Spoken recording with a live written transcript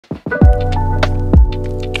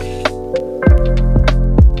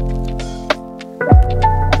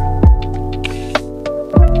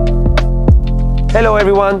Hello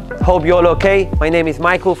everyone, hope you're all okay. My name is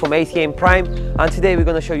Michael from ACM Prime, and today we're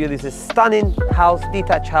going to show you this stunning house,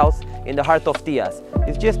 detached house in the heart of Tías.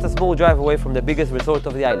 It's just a small drive away from the biggest resort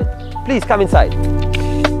of the island. Please come inside.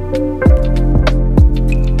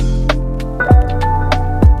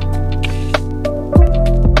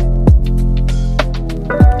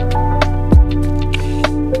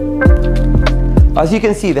 As you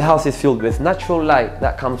can see, the house is filled with natural light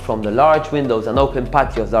that comes from the large windows and open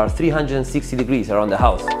patios that are 360 degrees around the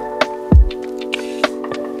house.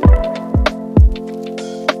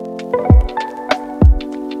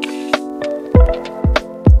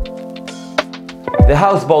 The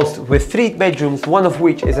house boasts with 3 bedrooms, one of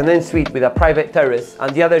which is an ensuite with a private terrace,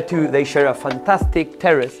 and the other 2 they share a fantastic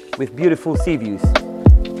terrace with beautiful sea views.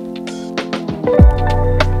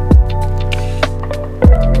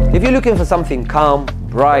 If you're looking for something calm,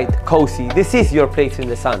 bright, cozy, this is your place in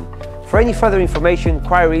the sun. For any further information,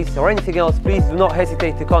 queries or anything else, please do not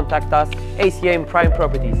hesitate to contact us, ACM Prime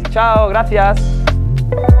Properties. Ciao, gracias!